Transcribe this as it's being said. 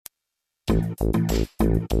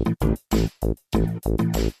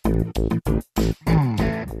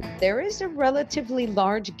There is a relatively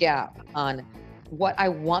large gap on what I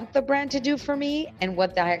want the brand to do for me and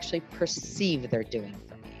what I actually perceive they're doing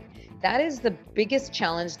for me. That is the biggest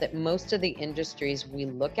challenge that most of the industries we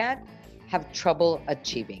look at have trouble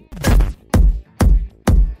achieving.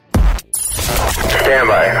 Stand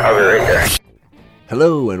by. I'll be right there.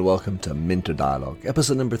 Hello and welcome to Minter Dialogue,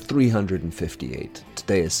 episode number 358.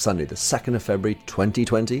 Today is Sunday, the 2nd of February,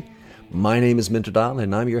 2020. My name is Minter Dial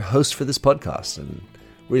and I'm your host for this podcast. And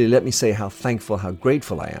really, let me say how thankful, how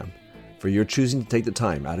grateful I am for your choosing to take the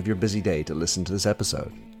time out of your busy day to listen to this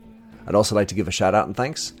episode. I'd also like to give a shout out and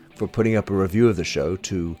thanks for putting up a review of the show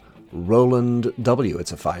to Roland W.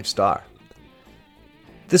 It's a 5-star.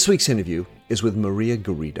 This week's interview is with Maria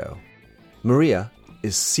Garrido. Maria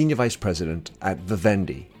is Senior Vice President at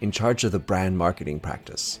Vivendi, in charge of the brand marketing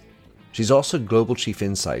practice. She's also Global Chief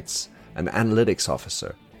Insights and Analytics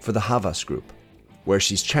Officer for the Havas Group, where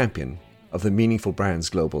she's champion of the Meaningful Brands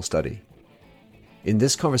Global Study. In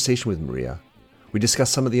this conversation with Maria, we discuss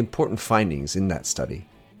some of the important findings in that study,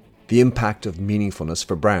 the impact of meaningfulness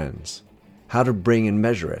for brands, how to bring and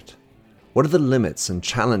measure it, what are the limits and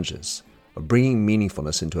challenges of bringing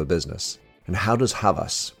meaningfulness into a business, and how does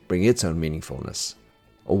Havas bring its own meaningfulness?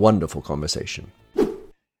 A wonderful conversation.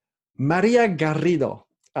 Maria Garrido,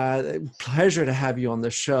 pleasure to have you on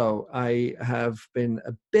the show. I have been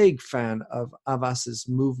a big fan of Havas's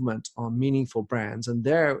movement on meaningful brands, and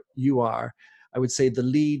there you are, I would say, the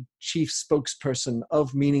lead chief spokesperson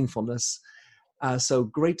of meaningfulness. So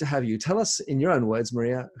great to have you. Tell us, in your own words,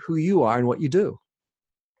 Maria, who you are and what you do.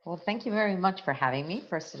 Well, thank you very much for having me,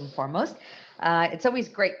 first and foremost. It's always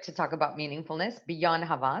great to talk about meaningfulness beyond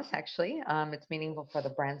Havas, actually. It's meaningful for the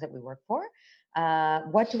brands that we work for.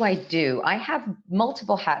 What do I do? I have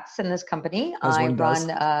multiple hats in this company. As one does.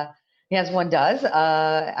 Yes, one does.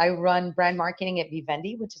 I run brand marketing at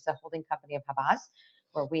Vivendi, which is a holding company of Havas,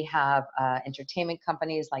 where we have entertainment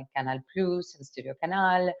companies like Canal Plus and Studio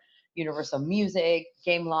Canal, Universal Music,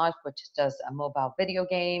 Gameloft, which does mobile video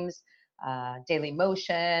games, Daily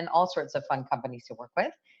Motion, all sorts of fun companies to work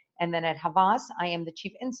with. And then at Havas, I am the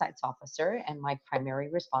Chief Insights Officer, and my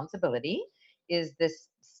primary responsibility is this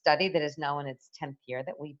study that is now in its 10th year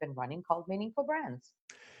that we've been running called Meaningful Brands.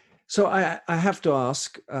 So I have to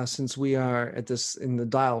ask, since we are in the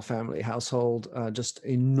Dial family household, just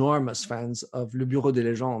enormous fans of Le Bureau des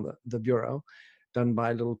Légendes, the Bureau, done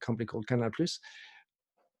by a little company called Canal Plus.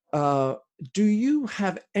 Do you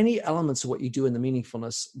have any elements of what you do in the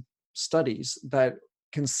meaningfulness studies that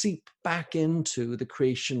can seep back into the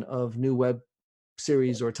creation of new web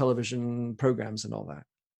series or television programs and all that?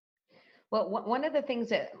 Well, one of the things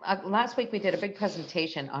that last week we did a big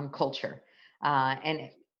presentation on culture, and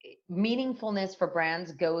meaningfulness for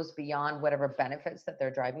brands goes beyond whatever benefits that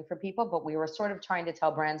they're driving for people. But we were sort of trying to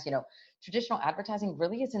tell brands, traditional advertising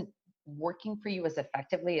really isn't working for you as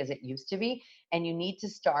effectively as it used to be, and you need to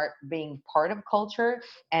start being part of culture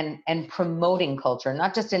and promoting culture,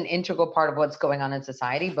 not just an integral part of what's going on in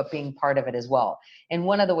society, but being part of it as well. And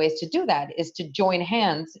one of the ways to do that is to join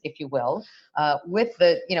hands, if you will, with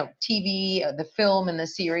the TV, the film and the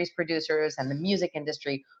series producers and the music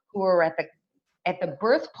industry, who are at the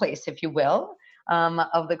birthplace, if you will,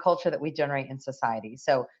 of the culture that we generate in society.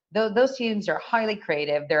 So those teams are highly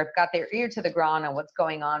creative. They've got their ear to the ground on what's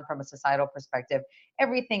going on from a societal perspective.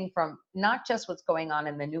 Everything from not just what's going on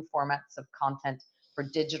in the new formats of content for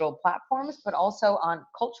digital platforms, but also on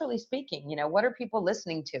culturally speaking, what are people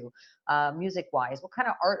listening to music-wise? What kind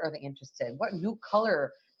of art are they interested in? What new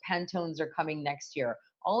color Pantones are coming next year?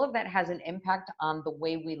 All of that has an impact on the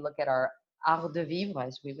way we look at our art de vivre,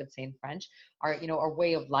 as we would say in French, our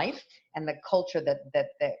way of life and the culture that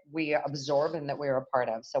we absorb and that we're a part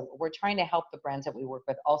of. So we're trying to help the brands that we work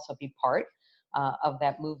with also be part of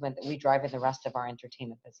that movement that we drive in the rest of our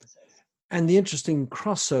entertainment businesses. And the interesting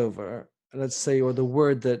crossover, let's say, or the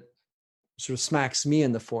word that sort of smacks me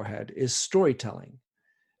in the forehead is storytelling,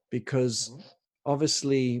 because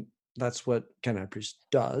obviously that's what Canal Plus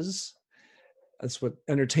does. That's what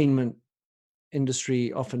entertainment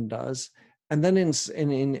industry often does. And then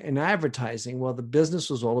in advertising, well, the business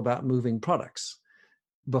was all about moving products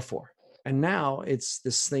before. And now it's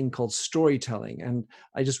this thing called storytelling. And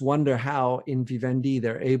I just wonder how in Vivendi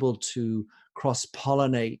they're able to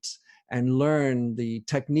cross-pollinate and learn the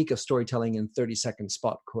technique of storytelling in 30-second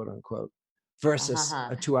spot, quote unquote, versus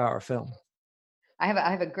a 2-hour film. I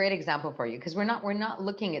have a great example for you, because we're not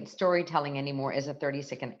looking at storytelling anymore as a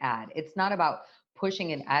 30-second ad. It's not about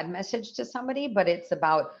pushing an ad message to somebody, but it's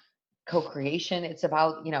about co-creation. It's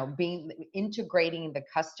about, integrating the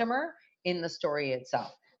customer in the story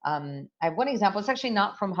itself. I have one example. It's actually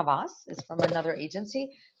not from Havas. It's from another agency,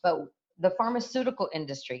 but the pharmaceutical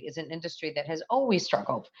industry is an industry that has always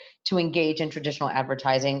struggled to engage in traditional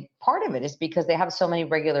advertising. Part of it is because they have so many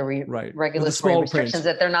Right. With the regulatory small restrictions print.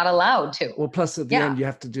 that they're not allowed to. Well, plus at the Yeah, end, you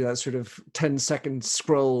have to do that sort of 10-second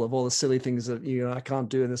scroll of all the silly things that, I can't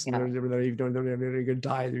do this, and yeah. they're going to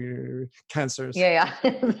die, cancers. Yeah,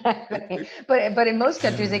 yeah, exactly. But in most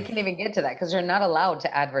countries, they can't even get to that because they're not allowed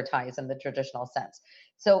to advertise in the traditional sense.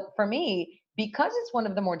 So for me, because it's one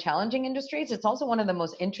of the more challenging industries, it's also one of the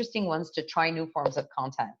most interesting ones to try new forms of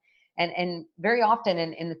content. And very often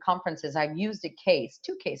in the conferences, I've used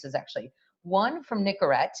two cases actually. One from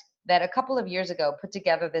Nicorette that a couple of years ago put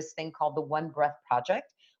together this thing called the One Breath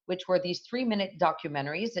Project, which were these 3-minute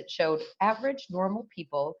documentaries that showed average, normal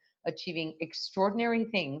people achieving extraordinary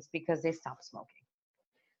things because they stopped smoking.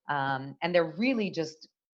 And they're really just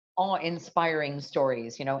awe-inspiring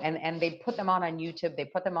stories, and they put them on YouTube, they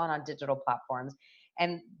put them on digital platforms.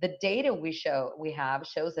 And the data we have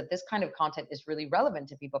shows that this kind of content is really relevant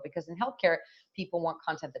to people because in healthcare, people want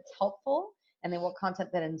content that's helpful and they want content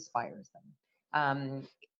that inspires them.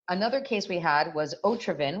 Another case we had was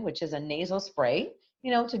Otrivin, which is a nasal spray,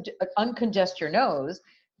 to uncongest your nose.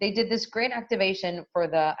 They did this great activation for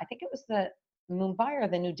I think it was the Mumbai or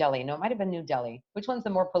the New Delhi. No, it might have been New Delhi. Which one's the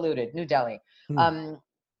more polluted? New Delhi. Hmm.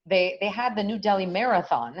 They had the New Delhi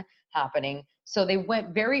Marathon happening. So they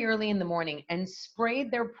went very early in the morning and sprayed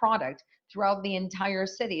their product throughout the entire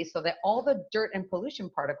city so that all the dirt and pollution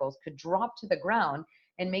particles could drop to the ground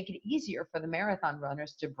and make it easier for the marathon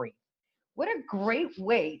runners to breathe. What a great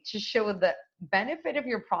way to show the benefit of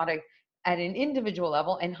your product at an individual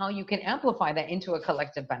level and how you can amplify that into a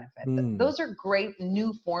collective benefit. Those are great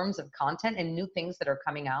new forms of content and new things that are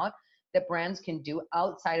coming out that brands can do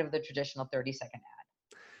outside of the traditional 30-second ad.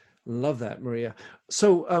 Love that, Maria.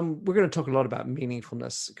 So we're going to talk a lot about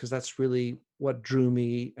meaningfulness because that's really what drew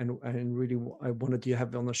me and really I wanted you to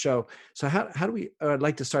have on the show. So how do we, I'd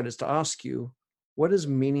like to start is to ask you, what does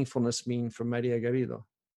meaningfulness mean for Maria Garrido?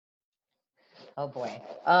 Oh boy.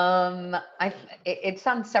 It's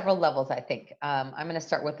on several levels, I think. I'm going to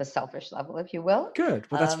start with the selfish level, if you will. Good.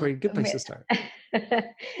 Well, that's a very good place to start.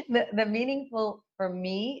 The meaningful for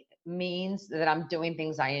me means that I'm doing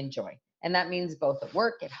things I enjoy. And that means both at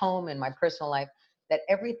work, at home, in my personal life, that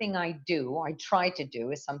everything I try to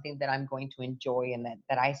do is something that I'm going to enjoy and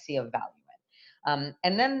that I see a value in.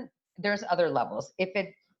 And then there's other levels.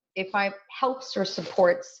 If I helps or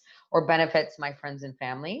supports or benefits my friends and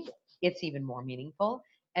family, it's even more meaningful.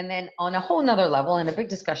 And then on a whole nother level, and a big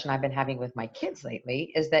discussion I've been having with my kids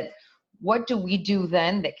lately is that what do we do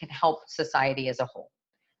then that can help society as a whole?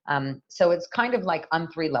 So it's kind of like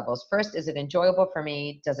on 3 levels. First, is it enjoyable for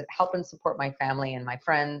me? Does it help and support my family and my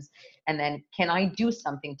friends? And then can I do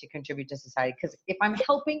something to contribute to society? Because if I'm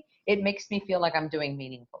helping, it makes me feel like I'm doing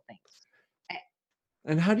meaningful things.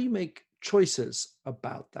 And how do you make choices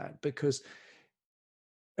about that? Because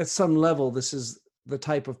at some level, this is the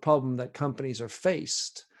type of problem that companies are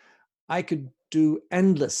faced. I could do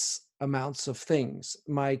endless amounts of things.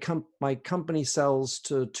 My company sells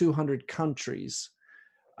to 200 countries.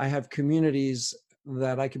 I have communities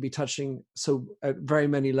that I could be touching so at very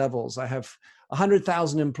many levels. I have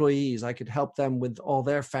 100,000 employees. I could help them with all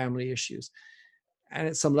their family issues. And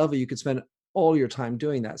at some level, you could spend all your time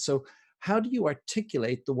doing that. So how do you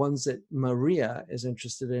articulate the ones that Maria is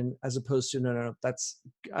interested in as opposed to, no, that's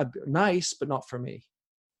nice, but not for me?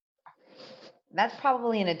 That's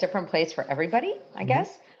probably in a different place for everybody, I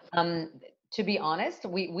guess. To be honest,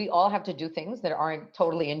 we all have to do things that aren't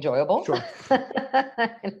totally enjoyable. Sure.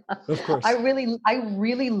 Of course. I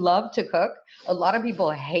really love to cook. A lot of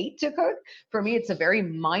people hate to cook. For me, it's a very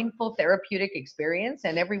mindful, therapeutic experience.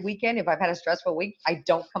 And every weekend, if I've had a stressful week, I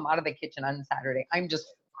don't come out of the kitchen on Saturday. I'm just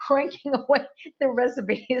cranking away the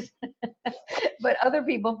recipes. But other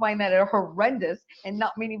people find that a horrendous and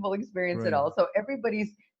not meaningful experience at all. So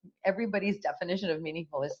everybody's definition of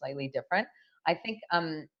meaningful is slightly different. I think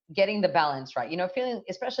getting the balance right, feeling,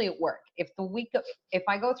 especially at work, if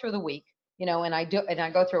I go through the week, and I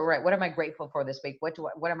go through, right, what am I grateful for this week?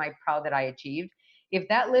 What am I proud that I achieved? If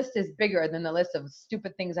that list is bigger than the list of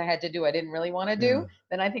stupid things I had to do I didn't really want to do,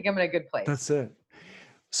 then I think I'm in a good place. That's it.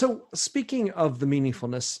 So speaking of the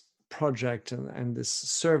Meaningfulness Project and this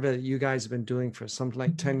survey that you guys have been doing for something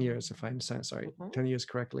like 10 years, if I understand, 10 years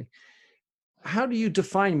correctly, how do you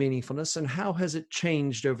define meaningfulness and how has it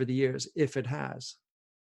changed over the years, if it has?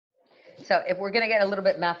 So if we're going to get a little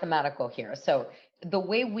bit mathematical here. So the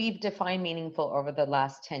way we've defined meaningful over the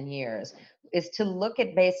last 10 years is to look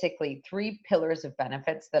at basically 3 pillars of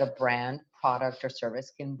benefits that a brand, product, or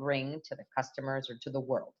service can bring to the customers or to the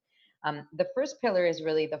world. The first pillar is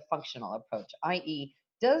really the functional approach, i.e.,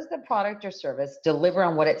 does the product or service deliver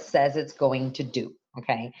on what it says it's going to do?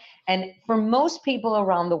 Okay. And for most people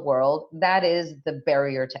around the world, that is the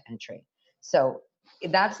barrier to entry. So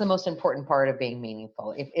that's the most important part of being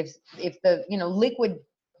meaningful. If the liquid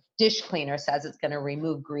dish cleaner says it's going to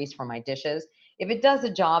remove grease from my dishes, if it does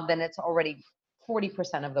the job, then it's already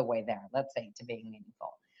 40% of the way there, let's say, to being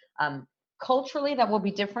meaningful. Culturally, that will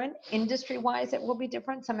be different. Industry wise, it will be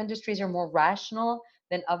different. Some industries are more rational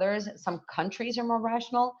than others. Some countries are more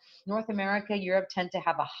rational. North America, Europe tend to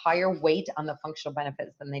have a higher weight on the functional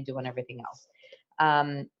benefits than they do on everything else.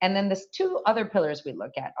 And then there's two other pillars we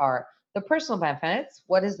look at are the personal benefits.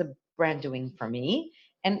 What is the brand doing for me?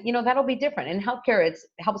 And that'll be different. In healthcare, it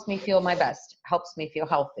helps me feel my best, helps me feel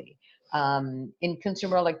healthy. In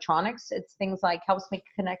consumer electronics, it's things like helps me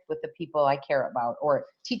connect with the people I care about or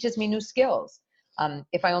teaches me new skills.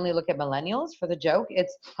 If I only look at millennials for the joke, it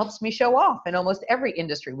helps me show off in almost every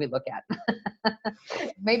industry we look at.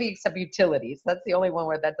 Maybe except utilities. That's the only one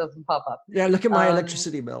where that doesn't pop up. Yeah, look at my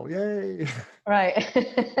electricity bill. Yay. Right.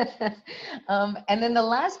 And then the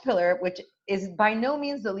last pillar, which is by no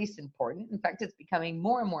means the least important. In fact, it's becoming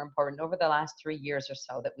more and more important over the last 3 years or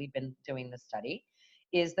so that we've been doing this study,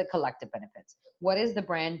 is the collective benefits. What is the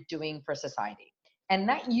brand doing for society? And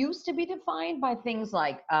that used to be defined by things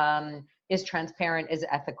like, is transparent, is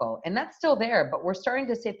ethical. And that's still there, but we're starting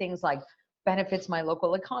to say things like benefits my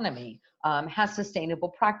local economy, has sustainable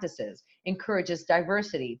practices, encourages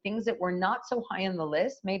diversity. Things that were not so high on the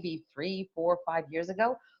list, maybe 3, 4, 5 years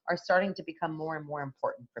ago, are starting to become more and more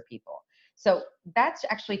important for people. So that's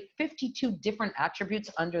actually 52 different attributes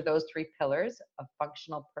under those 3 pillars of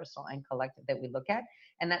functional, personal, and collective that we look at.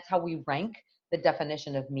 And that's how we rank the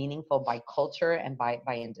definition of meaningful by culture and by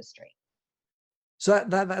industry. So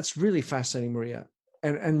that's really fascinating, Maria.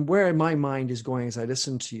 And where my mind is going as I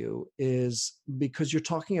listen to you is because you're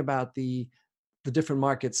talking about the different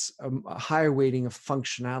markets, a higher weighting of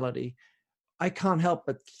functionality. I can't help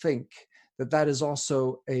but think that is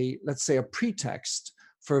also let's say a pretext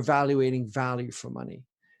for evaluating value for money.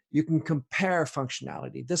 You can compare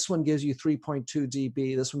functionality. This one gives you 3.2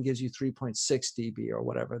 dB, this one gives you 3.6 dB or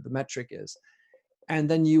whatever the metric is. And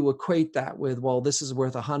then you equate that with, well, this is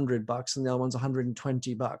worth $100 and the other one's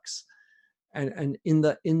 $120. And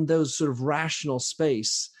in those sort of rational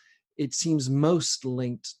space, it seems most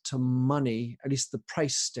linked to money, at least the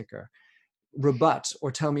price sticker. Rebut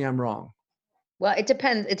or tell me I'm wrong. Well, it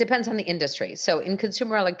depends. It depends on the industry. So in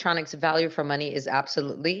consumer electronics, value for money is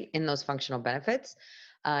absolutely in those functional benefits.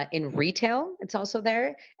 In retail, it's also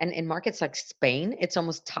there. And in markets like Spain, it's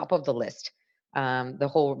almost top of the list, the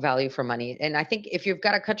whole value for money. And I think if you've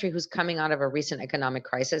got a country who's coming out of a recent economic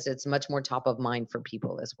crisis, it's much more top of mind for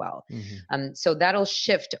people as well. Mm-hmm. So that'll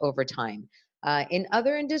shift over time. In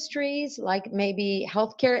other industries, like maybe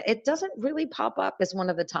healthcare, it doesn't really pop up as one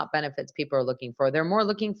of the top benefits people are looking for. They're more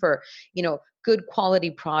looking for, good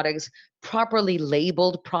quality products. Properly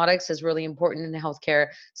labeled products is really important in healthcare.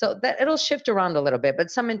 So that it'll shift around a little bit,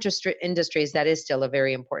 but some industries, that is still a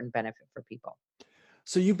very important benefit for people.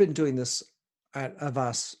 So you've been doing this at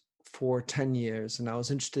Havas for 10 years, and I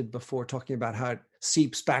was interested before talking about how it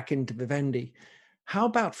seeps back into Vivendi. How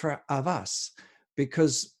about for Havas?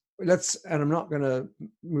 Because and I'm not going to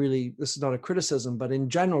really, this is not a criticism, but in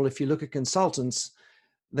general, if you look at consultants,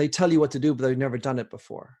 they tell you what to do, but they've never done it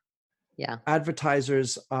before. Yeah.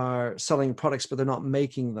 Advertisers are selling products, but they're not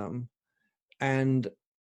making them. And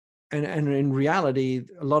in reality,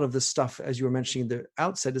 a lot of this stuff, as you were mentioning at the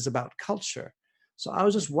outset, is about culture. So I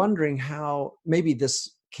was just wondering how maybe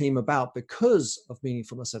this came about because of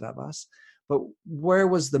meaningfulness at Havas, but where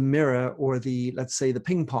was the mirror or let's say the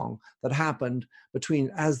ping pong that happened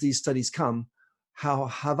between, as these studies come, how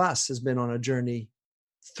Havas has been on a journey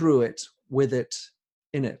through it, with it,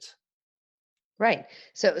 in it? Right.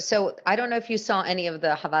 So I don't know if you saw any of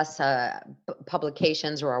the Havas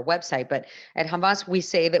publications or our website, but at Havas, we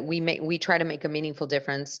say that we try to make a meaningful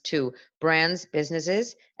difference to brands,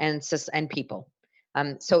 businesses, and people.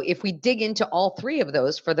 So if we dig into all 3 of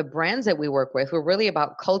those, for the brands that we work with, we're really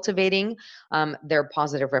about cultivating their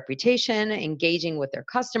positive reputation, engaging with their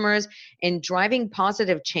customers, and driving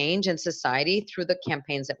positive change in society through the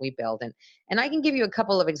campaigns that we build. And I can give you a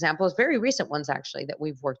couple of examples, very recent ones actually, that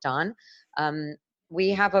we've worked on.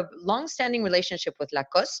 We have a long-standing relationship with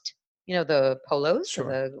Lacoste, the polos, sure.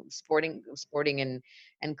 The sporting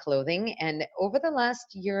and clothing. And over the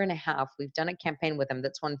last year and a half, we've done a campaign with them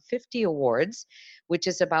that's won 50 awards, which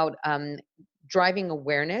is about driving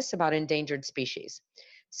awareness about endangered species.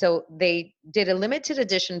 So they did a limited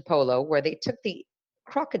edition polo where they took the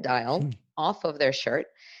crocodile off of their shirt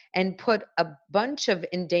and put a bunch of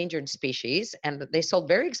endangered species, and they sold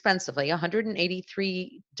very expensively,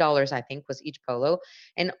 $183, I think, was each polo.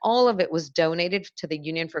 And all of it was donated to the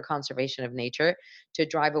Union for Conservation of Nature to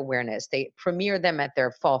drive awareness. They premiered them at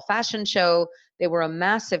their fall fashion show. They were a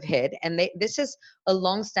massive hit. And this is a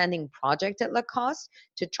long-standing project at Lacoste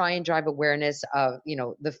to try and drive awareness of,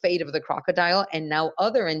 the fate of the crocodile and now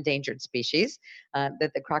other endangered species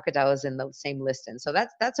that the crocodile is in the same list in. So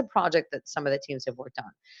that's a project that some of the teams have worked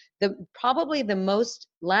on. Probably the most,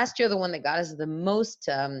 last year, the one that got us the most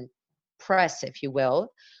press, if you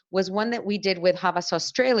will, was one that we did with Havas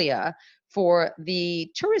Australia for the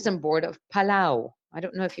tourism board of Palau. I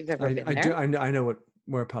don't know if you've ever been there. I know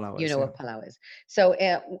where Palau is. You know what Palau is. So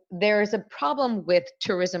there is a problem with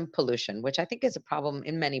tourism pollution, which I think is a problem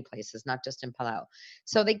in many places, not just in Palau.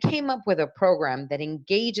 So they came up with a program that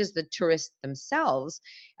engages the tourists themselves.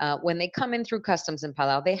 When they come in through customs in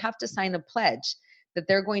Palau, they have to sign a pledge that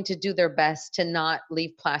they're going to do their best to not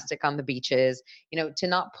leave plastic on the beaches, to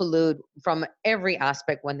not pollute from every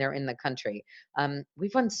aspect when they're in the country.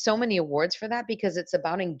 We've won so many awards for that because it's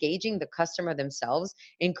about engaging the customer themselves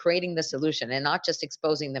in creating the solution and not just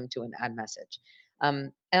exposing them to an ad message.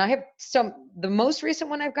 And I have the most recent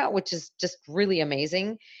one I've got, which is just really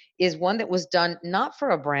amazing, is one that was done not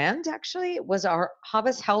for a brand, actually. It was our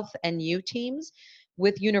Havas Health and You teams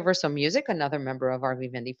with Universal Music, another member of our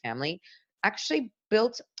Vivendi family, actually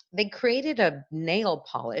they created a nail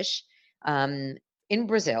polish in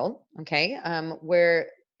Brazil, okay, where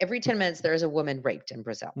every 10 minutes there is a woman raped in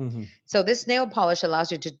Brazil. Mm-hmm. So this nail polish allows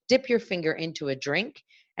you to dip your finger into a drink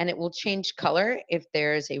and it will change color if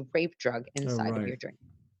there's a rape drug inside of your drink.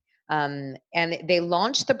 And they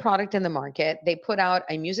launched the product in the market. They put out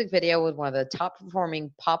a music video with one of the top performing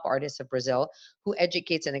pop artists of Brazil who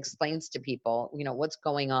educates and explains to people, what's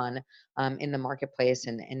going on in the marketplace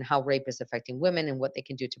and how rape is affecting women and what they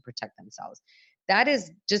can do to protect themselves. That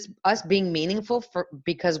is just us being meaningful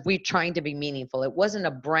because we're trying to be meaningful. It wasn't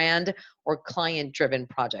a brand or client driven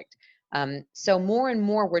project. So more and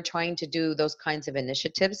more, we're trying to do those kinds of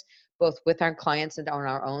initiatives, both with our clients and on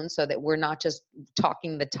our own, so that we're not just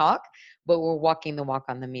talking the talk, but we're walking the walk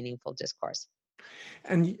on the meaningful discourse.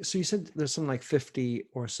 And so you said there's something like 50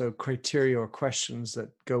 or so criteria or questions that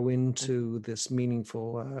go into this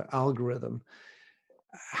meaningful algorithm.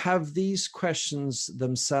 Have these questions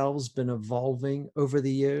themselves been evolving over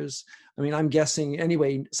the years? I mean, I'm guessing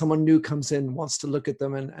anyway, someone new comes in, wants to look at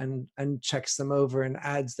them and checks them over and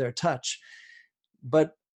adds their touch.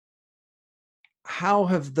 But how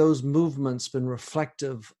have those movements been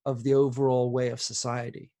reflective of the overall way of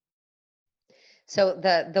society? So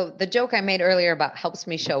the joke I made earlier about helps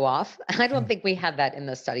me show off, I don't think we had that in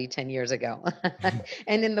the study 10 years ago.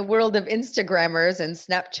 And in the world of Instagrammers and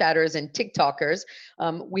Snapchatters and TikTokers,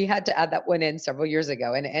 we had to add that one in several years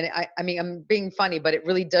ago. And I mean, I'm being funny, but it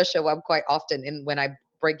really does show up quite often when I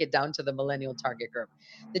break it down to the millennial target group.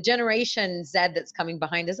 The Generation Z that's coming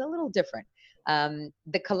behind is a little different.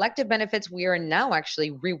 The collective benefits, we are now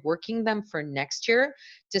actually reworking them for next year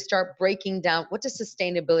to start breaking down what does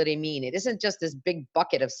sustainability mean. It isn't just this big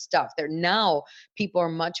bucket of stuff. Now people are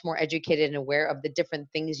much more educated and aware of the different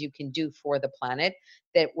things you can do for the planet,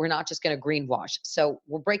 that we're not just going to greenwash. So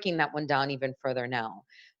we're breaking that one down even further now.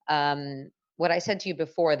 What I said to you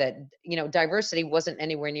before, that diversity wasn't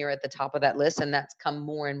anywhere near at the top of that list, and that's come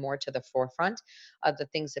more and more to the forefront of the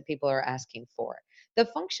things that people are asking for. The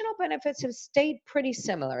functional benefits have stayed pretty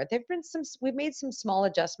similar. We've made some small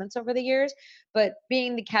adjustments over the years, but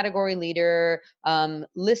being the category leader,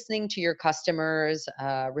 listening to your customers,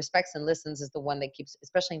 respects and listens is the one that keeps,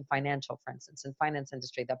 especially in financial, for instance, in finance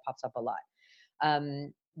industry, that pops up a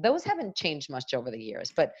lot. Those haven't changed much over the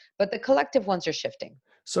years, but the collective ones are shifting.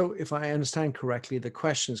 So if I understand correctly, the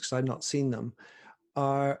questions, because I've not seen them,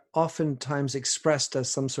 are oftentimes expressed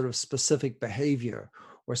as some sort of specific behavior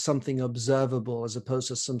or something observable, as opposed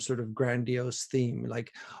to some sort of grandiose theme,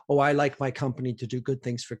 like, oh, I like my company to do good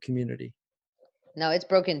things for community. No, it's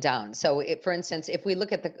broken down. So for instance, if we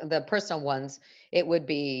look at the personal ones, it would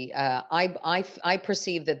be, I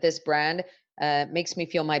perceive that this brand makes me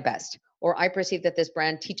feel my best, or I perceive that this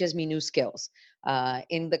brand teaches me new skills.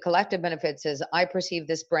 In the collective benefits is, I perceive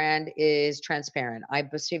this brand is transparent. I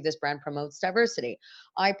perceive this brand promotes diversity.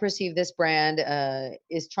 I perceive this brand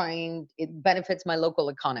it benefits my local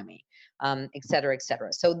economy, et cetera, et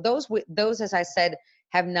cetera. So those, as I said,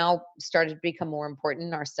 have now started to become more important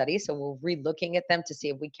in our study. So we're re-looking at them to see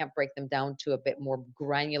if we can't break them down to a bit more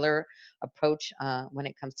granular approach when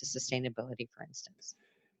it comes to sustainability, for instance.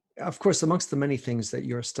 Of course, amongst the many things that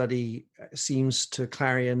your study seems to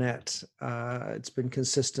clarionet, it's been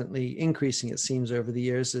consistently increasing, it seems, over the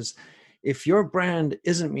years, is if your brand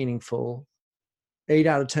isn't meaningful, 8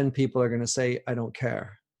 out of 10 people are going to say, I don't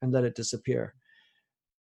care, and let it disappear.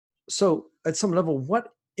 So at some level, what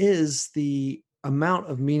is the amount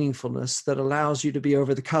of meaningfulness that allows you to be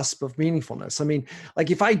over the cusp of meaningfulness? I mean, like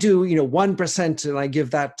if I do, 1% and I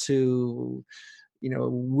give that to,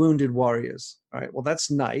 wounded warriors, all right, well,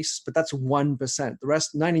 that's nice, but that's 1%. The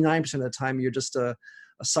rest, 99% of the time, you're just a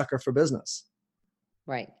sucker for business.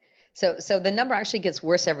 Right. So the number actually gets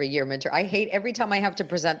worse every year, Minter. I hate every time I have to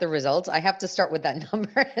present the results, I have to start with that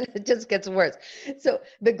number and it just gets worse. So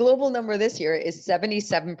the global number this year is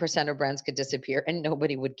 77% of brands could disappear and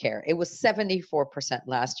nobody would care. It was 74%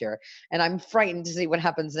 last year. And I'm frightened to see what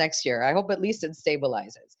happens next year. I hope at least it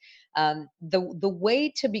stabilizes. The way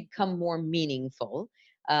to become more meaningful,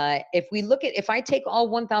 if I take all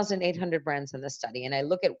 1,800 brands in the study and I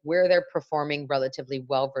look at where they're performing relatively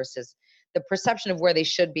well versus the perception of where they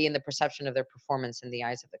should be and the perception of their performance in the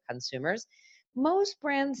eyes of the consumers, most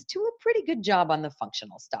brands do a pretty good job on the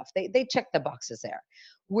functional stuff. They check the boxes there.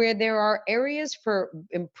 Where there are areas for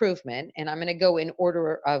improvement, and I'm going to go in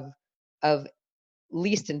order of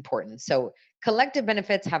least importance. So collective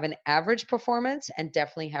benefits have an average performance and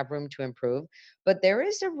definitely have room to improve, but there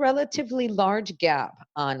is a relatively large gap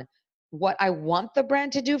on what I want the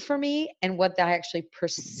brand to do for me and what I actually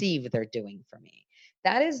perceive they're doing for me.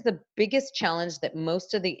 That is the biggest challenge that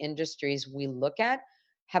most of the industries we look at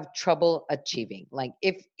have trouble achieving. Like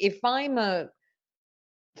if I'm a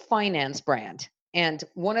finance brand and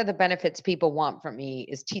one of the benefits people want from me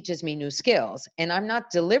is teaches me new skills and I'm not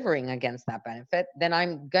delivering against that benefit, then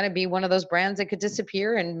I'm going to be one of those brands that could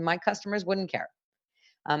disappear and my customers wouldn't care.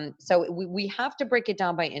 So we have to break it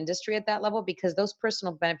down by industry at that level because those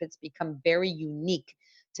personal benefits become very unique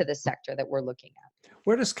to the sector that we're looking at.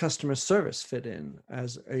 Where does customer service fit in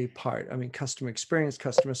as a part? I mean, customer experience,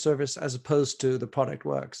 customer service, as opposed to the product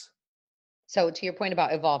works. So to your point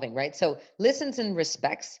about evolving, right? So listens and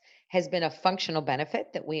respects has been a functional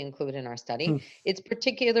benefit that we include in our study. It's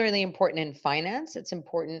particularly important in finance. It's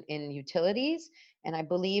important in utilities, and I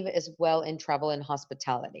believe as well in travel and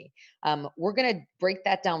hospitality. We're going to break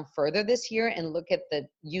that down further this year and look at the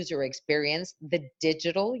user experience, the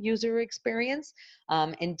digital user experience,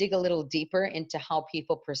 and dig a little deeper into how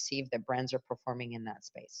people perceive that brands are performing in that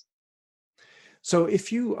space. So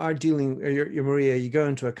if you are dealing, you're Maria, you go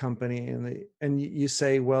into a company and you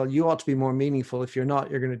say, well, you ought to be more meaningful. If you're not,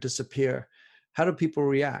 you're going to disappear. How do people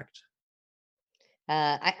react?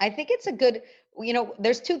 I think it's a good,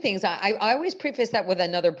 there's two things. I always preface that with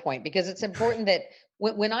another point because it's important that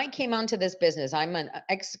when I came onto this business, I'm an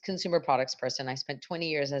ex-consumer products person. I spent 20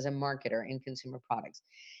 years as a marketer in consumer products.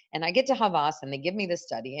 And I get to Havas and they give me this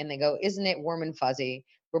study and they go, isn't it warm and fuzzy?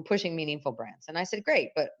 We're pushing meaningful brands. And I said,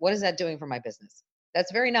 great, but what is that doing for my business?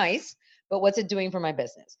 That's very nice, but what's it doing for my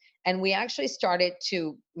business? And we actually started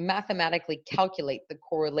to mathematically calculate the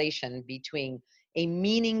correlation between a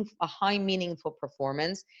high meaningful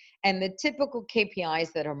performance and the typical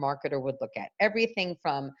KPIs that a marketer would look at. Everything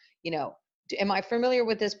from, am I familiar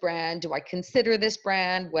with this brand? Do I consider this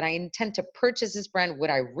brand? Would I intend to purchase this brand? Would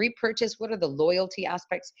I repurchase? What are the loyalty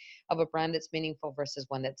aspects of a brand that's meaningful versus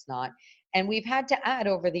one that's not? And we've had to add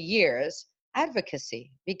over the years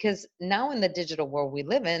advocacy, because now in the digital world we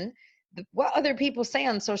live in, what other people say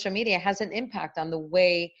on social media has an impact on the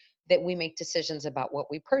way that we make decisions about what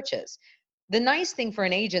we purchase. The nice thing for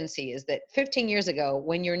an agency is that 15 years ago,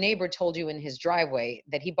 when your neighbor told you in his driveway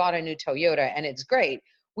that he bought a new Toyota and it's great,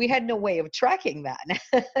 we had no way of tracking that.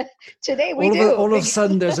 Today we do. All of a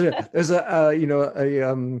sudden, there's a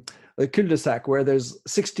cul-de-sac where there's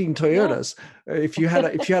 16 Toyotas. Yeah. If you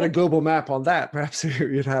had a global map on that, perhaps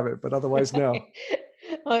you'd have it, but otherwise, no.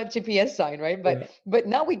 GPS sign, right? But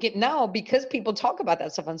now because people talk about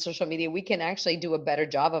that stuff on social media, we can actually do a better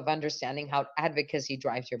job of understanding how advocacy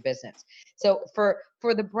drives your business. So for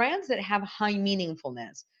the brands that have high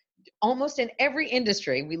meaningfulness, almost in every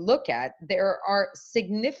industry we look at, there are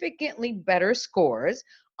significantly better scores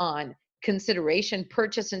on consideration,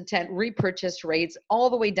 purchase intent, repurchase rates, all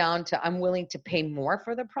the way down to I'm willing to pay more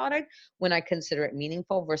for the product when I consider it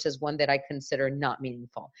meaningful versus one that I consider not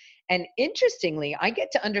meaningful. And interestingly, I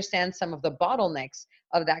get to understand some of the bottlenecks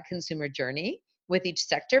of that consumer journey with each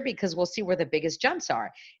sector because we'll see where the biggest jumps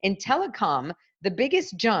are. In telecom, the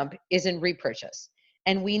biggest jump is in repurchase.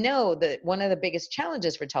 And we know that one of the biggest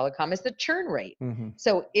challenges for telecom is the churn rate. Mm-hmm.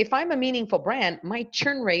 So if I'm a meaningful brand, my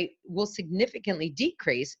churn rate will significantly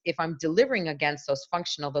decrease if I'm delivering against those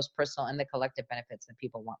functional, those personal, and the collective benefits that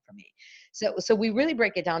people want from me. So we really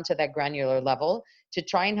break it down to that granular level to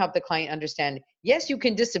try and help the client understand, yes, you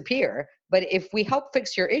can disappear, but if we help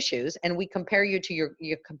fix your issues and we compare you to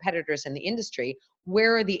your competitors in the industry,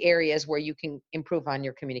 where are the areas where you can improve on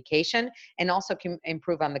your communication and also can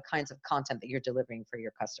improve on the kinds of content that you're delivering for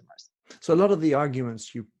your customers. So a lot of the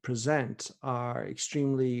arguments you present are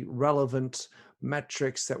extremely relevant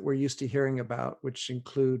metrics that we're used to hearing about, which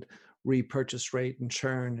include repurchase rate and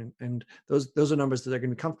churn, and those are numbers that they're going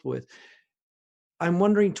to be comfortable with. I'm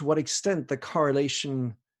wondering to what extent the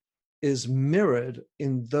correlation is mirrored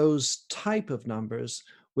in those type of numbers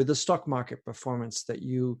with the stock market performance that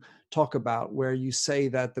you talk about, where you say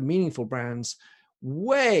that the meaningful brands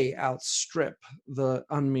way outstrip the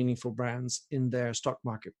unmeaningful brands in their stock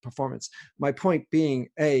market performance. My point being,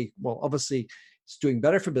 well, obviously it's doing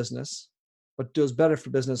better for business, but does better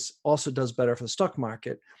for business also does better for the stock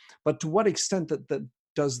market. But to what extent that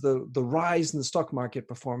does the rise in the stock market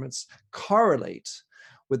performance correlate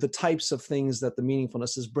with the types of things that the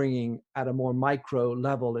meaningfulness is bringing at a more micro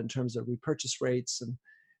level in terms of repurchase rates? And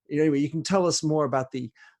anyway, you can tell us more about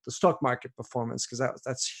the stock market performance, because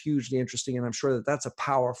that's hugely interesting, and I'm sure that that's a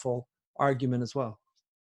powerful argument as well.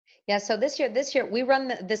 Yeah, so this year we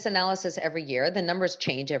run this analysis every year. The numbers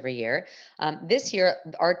change every year. This year,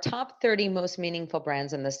 our top 30 most meaningful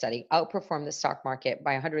brands in the study outperformed the stock market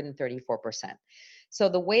by 134%. So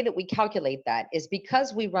the way that we calculate that is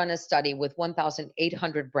because we run a study with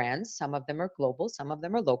 1,800 brands. Some of them are global, some of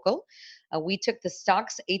them are local. We took the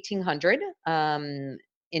STOXX 1800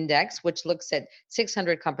 index, which looks at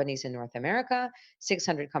 600 companies in North America,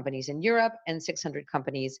 600 companies in Europe, and 600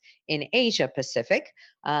 companies in Asia Pacific.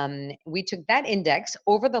 We took that index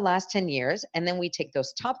over the last 10 years, and then we take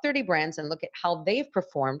those top 30 brands and look at how they've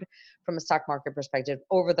performed from a stock market perspective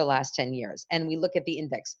over the last 10 years. And we look at the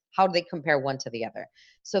index, how do they compare one to the other?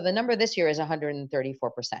 So the number this year is 134%.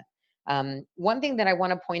 One thing that I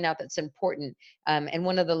want to point out that's important, and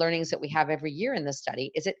one of the learnings that we have every year in this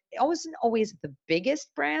study, is it wasn't always the biggest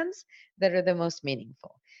brands that are the most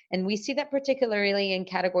meaningful. And we see that particularly in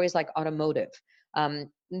categories like automotive.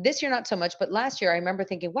 This year, not so much, but last year I remember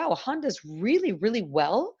thinking, wow, Honda's really, really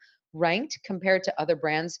well ranked compared to other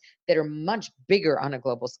brands that are much bigger on a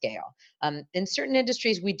global scale. In certain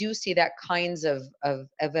industries, we do see that kinds of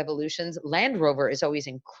evolutions. Land Rover is always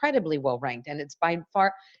incredibly well ranked, and it's by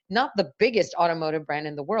far not the biggest automotive brand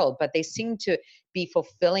in the world, but they seem to be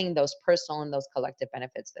fulfilling those personal and those collective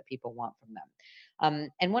benefits that people want from them.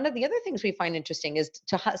 And one of the other things we find interesting is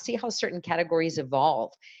to see how certain categories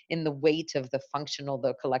evolve in the weight of the functional,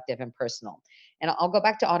 the collective, and personal. And I'll go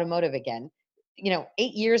back to automotive again. 8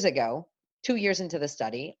 years ago, 2 years into the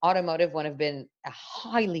study, automotive would have been a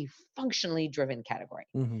highly functionally driven category.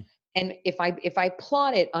 Mm-hmm. And if I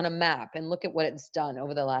plot it on a map and look at what it's done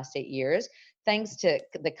over the last 8 years, thanks to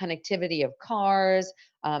the connectivity of cars,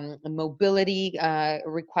 mobility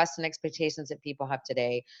requests and expectations that people have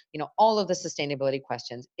today, all of the sustainability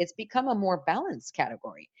questions, it's become a more balanced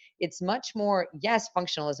category. It's much more, yes,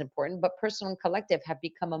 functional is important, but personal and collective have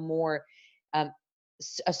become a more have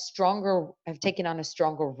taken on a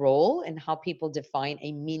stronger role in how people define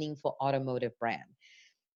a meaningful automotive brand.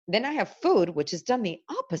 Then I have food, which has done the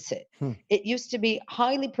opposite. It used to be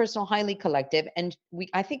highly personal, highly collective. And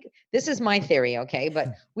I think this is my theory, okay?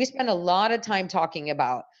 But we spend a lot of time talking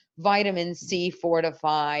about vitamin C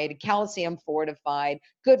fortified, calcium fortified,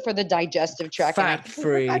 good for the digestive tract.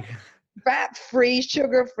 Fat-free,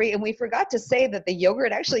 sugar-free. And we forgot to say that the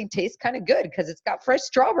yogurt actually tastes kind of good because it's got fresh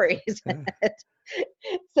strawberries in it.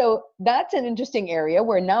 So that's an interesting area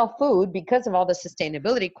where now food, because of all the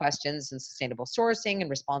sustainability questions and sustainable sourcing and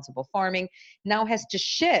responsible farming, now has to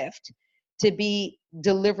shift to be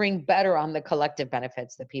delivering better on the collective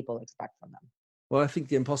benefits that people expect from them. Well, I think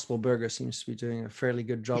the Impossible Burger seems to be doing a fairly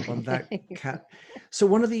good job on that. So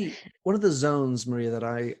one of the zones, Maria, that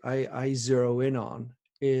I zero in on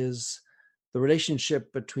is the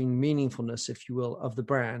relationship between meaningfulness, if you will, of the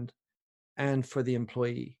brand and for the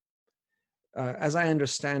employee. As I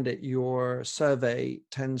understand it, your survey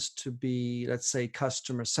tends to be, let's say,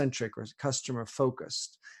 customer centric or customer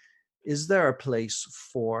focused. Is there a place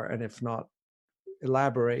for, and if not,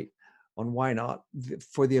 elaborate on why not,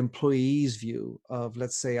 for the employee's view of,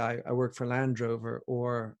 let's say, I work for Land Rover,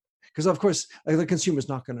 or because of course the consumer's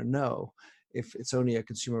not going to know if it's only a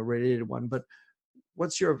consumer related one, but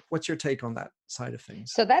what's your take on that side of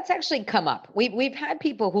things? So that's actually come up. We've had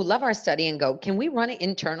people who love our study and go, can we run it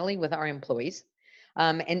internally with our employees?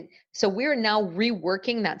 And so we're now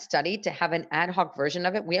reworking that study to have an ad hoc version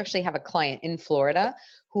of it. We actually have a client in Florida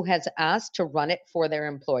who has asked to run it for their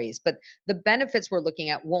employees, but the benefits we're looking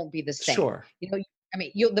at won't be the same. Sure.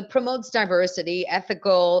 The promotes diversity,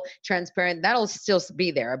 ethical, transparent, that'll still be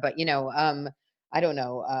there. But, I don't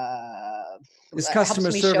know, Is helps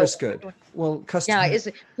customer me show. service good? Well, Yeah,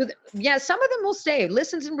 customer. yeah, some of them will stay.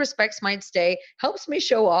 Listens and respects might stay. Helps me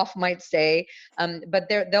show off might stay. But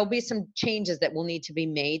there'll be some changes that will need to be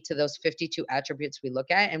made to those 52 attributes we look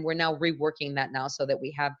at, and we're now reworking that now so that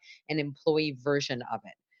we have an employee version of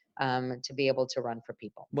it to be able to run for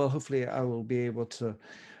people. Well, hopefully I will be able to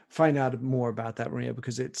find out more about that, Maria,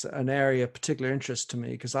 because it's an area of particular interest to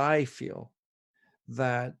me, because I feel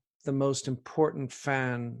that the most important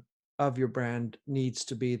fan of your brand needs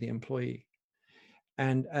to be the employee.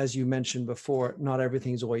 And as you mentioned before, not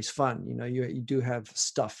everything's always fun. You do have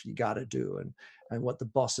stuff you got to do, and what the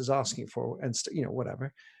boss is asking for, and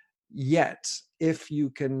whatever. Yet, if you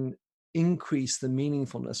can increase the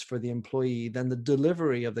meaningfulness for the employee, then the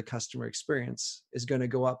delivery of the customer experience is going to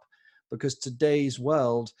go up, because today's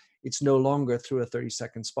world, it's no longer through a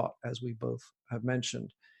 30-second spot, as we both have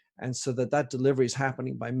mentioned. And so that delivery is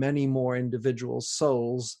happening by many more individual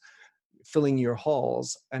souls filling your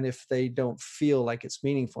halls. And if they don't feel like it's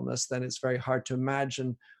meaningfulness, then it's very hard to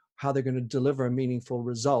imagine how they're going to deliver a meaningful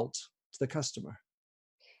result to the customer.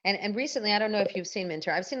 And recently, I don't know if you've seen,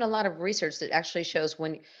 Minter, I've seen a lot of research that actually shows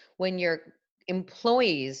when your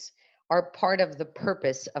employees are part of the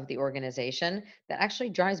purpose of the organization, that actually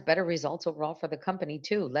drives better results overall for the company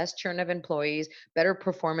too. Less churn of employees, better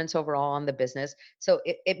performance overall on the business. So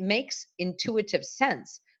it makes intuitive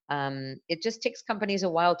sense. It just takes companies a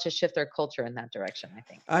while to shift their culture in that direction, I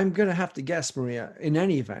think. I'm going to have to guess, Maria, in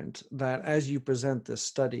any event, that as you present this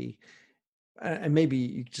study, and maybe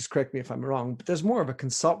you just correct me if I'm wrong, but there's more of a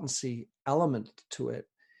consultancy element to it.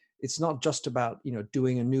 It's not just about,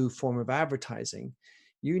 doing a new form of advertising.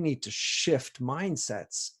 You need to shift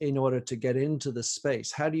mindsets in order to get into the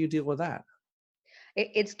space. How do you deal with that?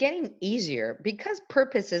 It's getting easier because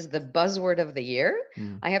purpose is the buzzword of the year.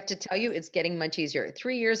 I have to tell you, it's getting much easier.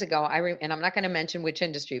 3 years ago, and I'm not going to mention which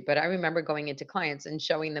industry, but I remember going into clients and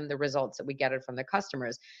showing them the results that we gathered from the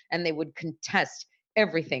customers, and they would contest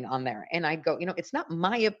everything on there. And I'd go, it's not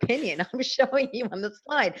my opinion. I'm showing you on the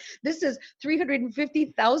slide. This is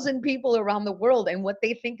 350,000 people around the world and what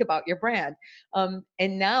they think about your brand. And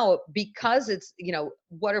now, because it's,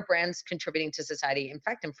 what are brands contributing to society? In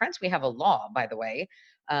fact, in France, we have a law, by the way,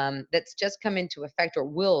 that's just come into effect, or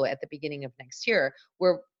will at the beginning of next year,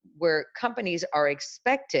 where companies are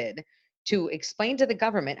expected to explain to the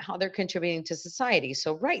government how they're contributing to society.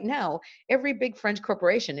 So right now, every big French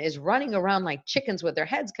corporation is running around like chickens with their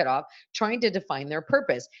heads cut off, trying to define their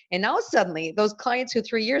purpose. And now suddenly, those clients who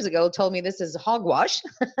 3 years ago told me this is hogwash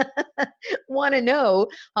want to know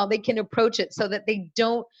how they can approach it so that they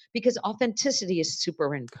don't, because authenticity is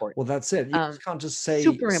super important. Well, that's it. You just can't just say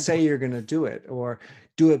important. you're going to do it, or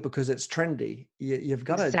do it because it's trendy. You've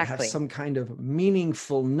got to have some kind of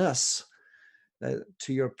meaningfulness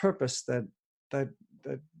to your purpose that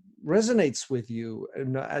resonates with you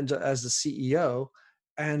and as the CEO,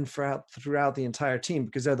 and throughout the entire team,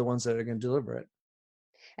 because they're the ones that are going to deliver it.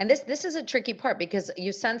 And this is a tricky part, because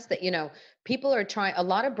you sense that, people are trying, a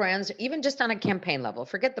lot of brands, even just on a campaign level,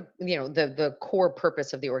 forget the core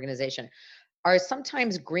purpose of the organization, are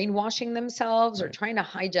sometimes greenwashing themselves, right, or trying to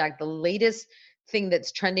hijack the latest thing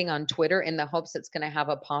that's trending on Twitter in the hopes it's going to have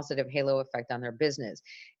a positive halo effect on their business.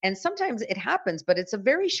 And sometimes it happens, but it's a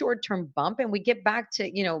very short-term bump, and we get back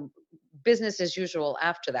to, business as usual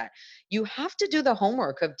after that. You have to do the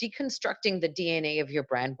homework of deconstructing the DNA of your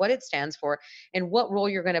brand, what it stands for, and what role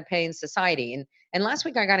you're going to play in society. And last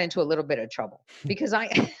week I got into a little bit of trouble because I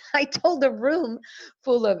told a room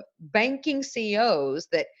full of banking CEOs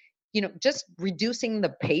that, just reducing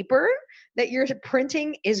the paper that you're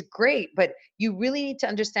printing is great, but you really need to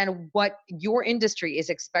understand what your industry is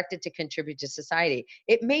expected to contribute to society.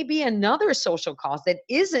 It may be another social cause that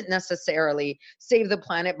isn't necessarily save the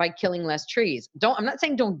planet by killing less trees. I'm not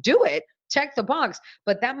saying don't do it, check the box,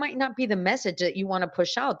 but that might not be the message that you want to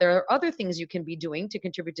push out. There are other things you can be doing to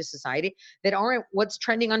contribute to society that aren't what's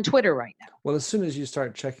trending on Twitter right now. Well, as soon as you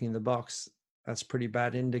start checking the box, that's a pretty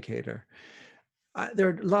bad indicator.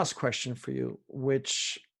 Last question for you,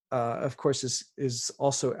 which of course is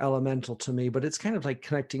also elemental to me, but it's kind of like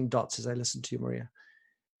connecting dots as I listen to you, Maria.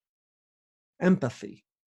 Empathy.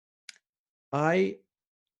 I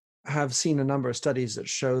have seen a number of studies that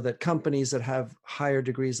show that companies that have higher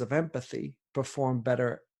degrees of empathy perform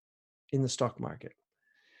better in the stock market.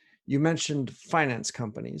 You mentioned finance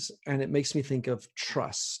companies, and it makes me think of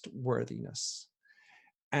trustworthiness.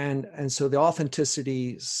 And so the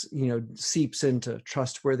authenticity, seeps into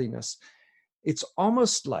trustworthiness. It's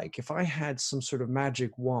almost like if I had some sort of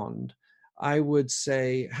magic wand, I would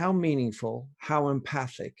say, how meaningful, how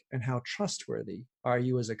empathic, and how trustworthy are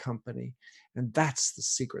you as a company? And that's the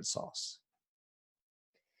secret sauce.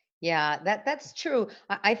 Yeah, that's true.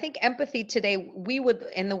 I think empathy today, we would,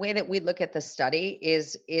 in the way that we look at the study,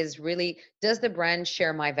 is really, does the brand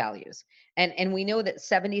share my values? And we know that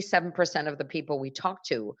 77% of the people we talk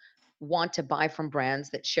to want to buy from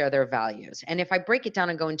brands that share their values. And if I break it down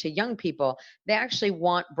and go into young people, they actually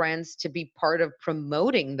want brands to be part of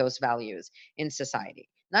promoting those values in society,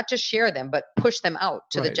 not just share them, but push them out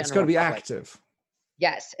to the Right. general It's got to be public. active.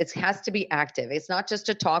 Yes, it has to be active. It's not just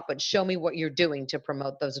to talk, but show me what you're doing to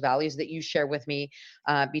promote those values that you share with me,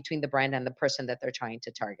 between the brand and the person that they're trying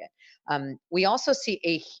to target. We also see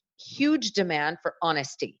a huge demand for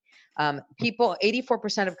honesty. People,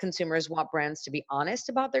 84% of consumers want brands to be honest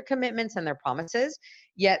about their commitments and their promises.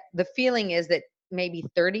 Yet the feeling is that maybe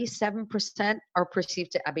 37% are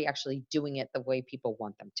perceived to be actually doing it the way people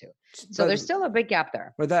want them to. So there's still a big gap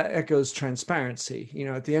there. But that echoes transparency. You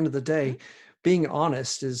know, at the end of the day, being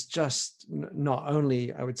honest is just not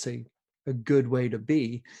only, I would say, a good way to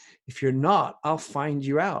be. If you're not, I'll find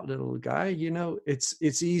you out, little guy. You know,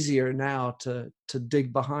 it's easier now to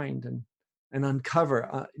dig behind and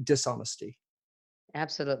uncover dishonesty.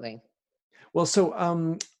 Absolutely. Well,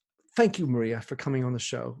 so thank you, Maria, for coming on the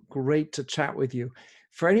show. Great to chat with you.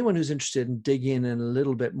 For anyone who's interested in digging in a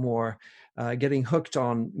little bit more, getting hooked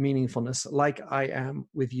on meaningfulness, like I am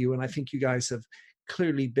with you, and I think you guys have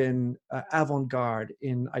clearly been avant-garde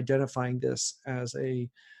in identifying this as a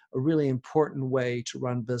really important way to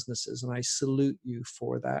run businesses, and I salute you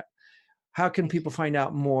for that. How can people find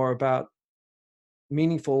out more about the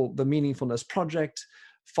Meaningfulness Project,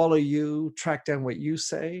 follow you, track down what you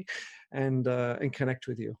say, and connect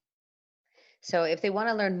with you? So if they want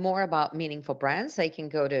to learn more about meaningful brands, they can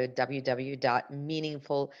go to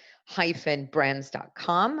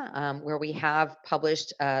www.meaningful-brands.com, where we have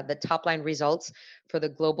published the top line results for the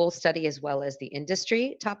global study as well as the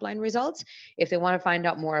industry top line results. If they want to find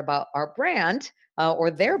out more about our brand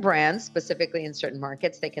or their brands specifically in certain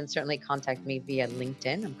markets, they can certainly contact me via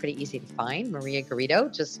LinkedIn. I'm pretty easy to find, Maria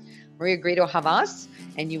Garrido, just Maria Garrido Havas,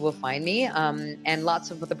 and you will find me. And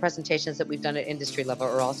lots of the presentations that we've done at industry level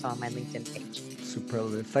are also on my LinkedIn page.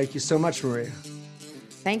 Superlative. Thank you so much, Maria.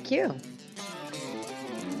 Thank you.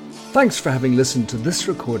 Thanks for having listened to this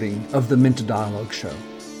recording of the Minter Dialogue Show.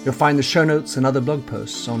 You'll find the show notes and other blog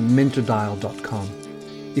posts on minterdial.com.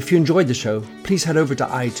 If you enjoyed the show, please head over to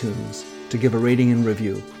iTunes to give a rating and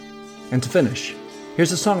review. And to finish,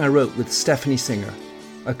 here's a song I wrote with Stephanie Singer,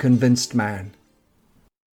 A Convinced Man.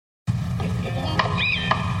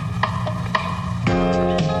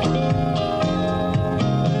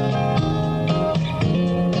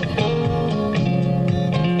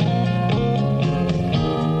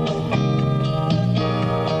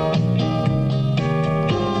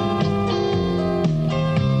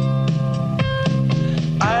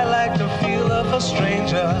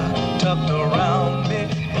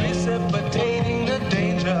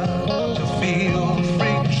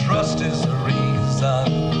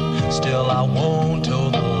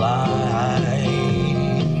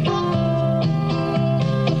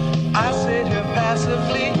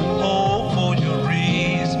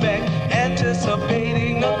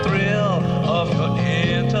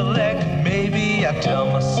 Tell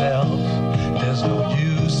myself there's no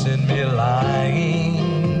use in me lying.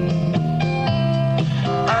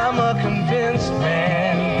 I'm a convinced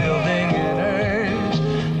man building an urge.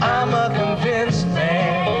 I'm a convinced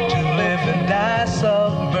man to live and die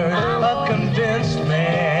submerged. A convinced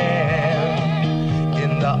man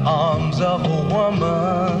in the arms of a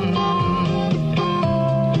woman.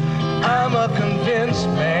 I'm a convinced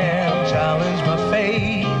man, challenge my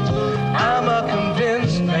fate. I'm a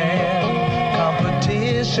convinced man.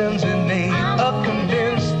 Innate, a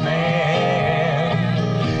convinced man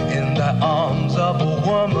in the arms of a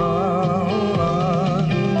woman.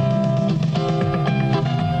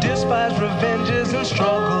 Despise revenges and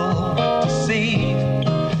struggle to see.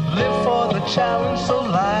 Live for the challenge so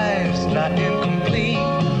life's not incomplete.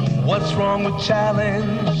 What's wrong with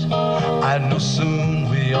challenge? I know soon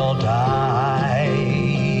we all die.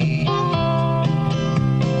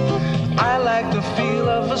 I like the feel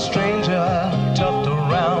of a stranger tucked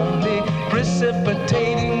around me,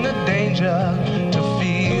 precipitating the danger. To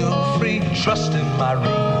feel free, trust in my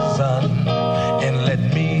reason, and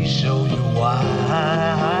let me show you why.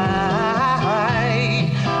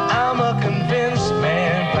 I'm a convinced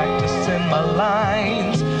man, practicing my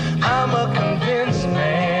lines. I'm a convinced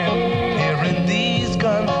man, here in these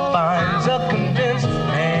confines. A convinced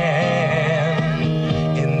man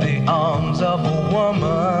in the arms of a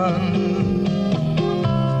woman.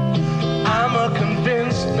 I'm a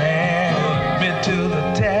convinced man, been to the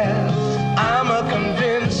test. I'm a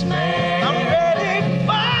convinced man. I'm ready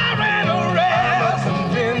for an arrest. I'm a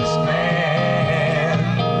convinced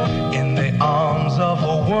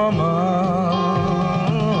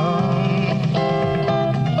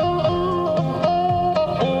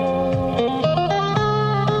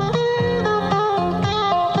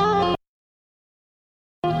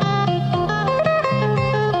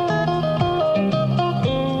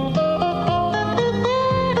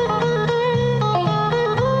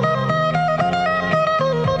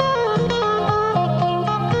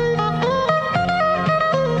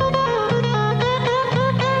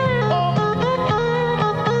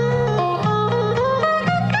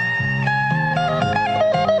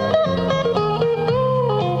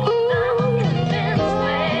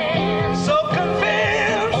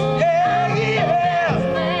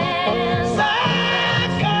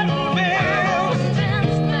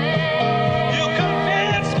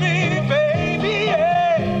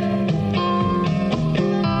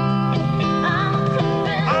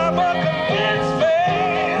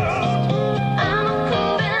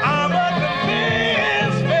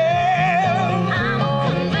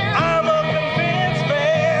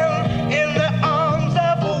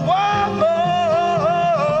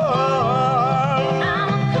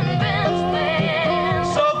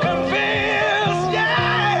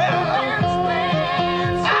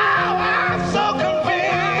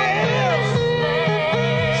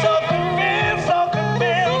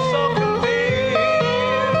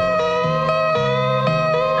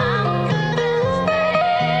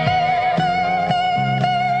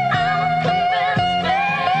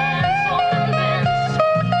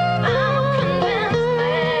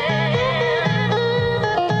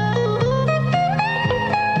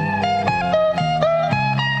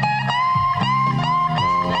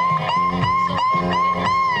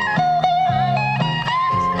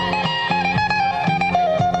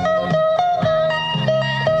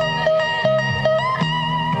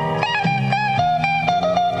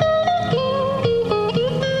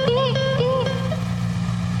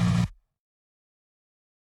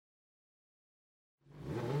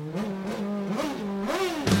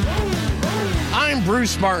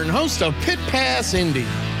Bruce Martin, host of Pit Pass Indy.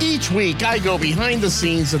 Each week, I go behind the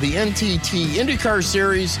scenes of the NTT IndyCar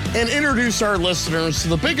Series and introduce our listeners to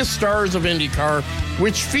the biggest stars of IndyCar,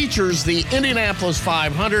 which features the Indianapolis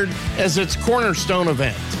 500 as its cornerstone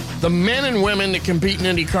event. The men and women that compete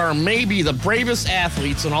in IndyCar may be the bravest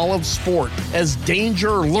athletes in all of sport, as danger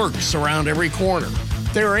lurks around every corner.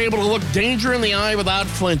 They are able to look danger in the eye without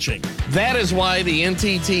flinching. That is why the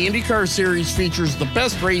NTT IndyCar Series features the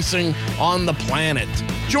best racing on the planet.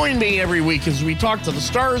 Join me every week as we talk to the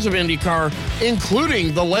stars of IndyCar,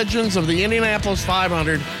 including the legends of the Indianapolis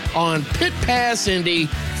 500 on Pit Pass Indy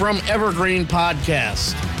from Evergreen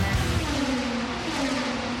Podcast.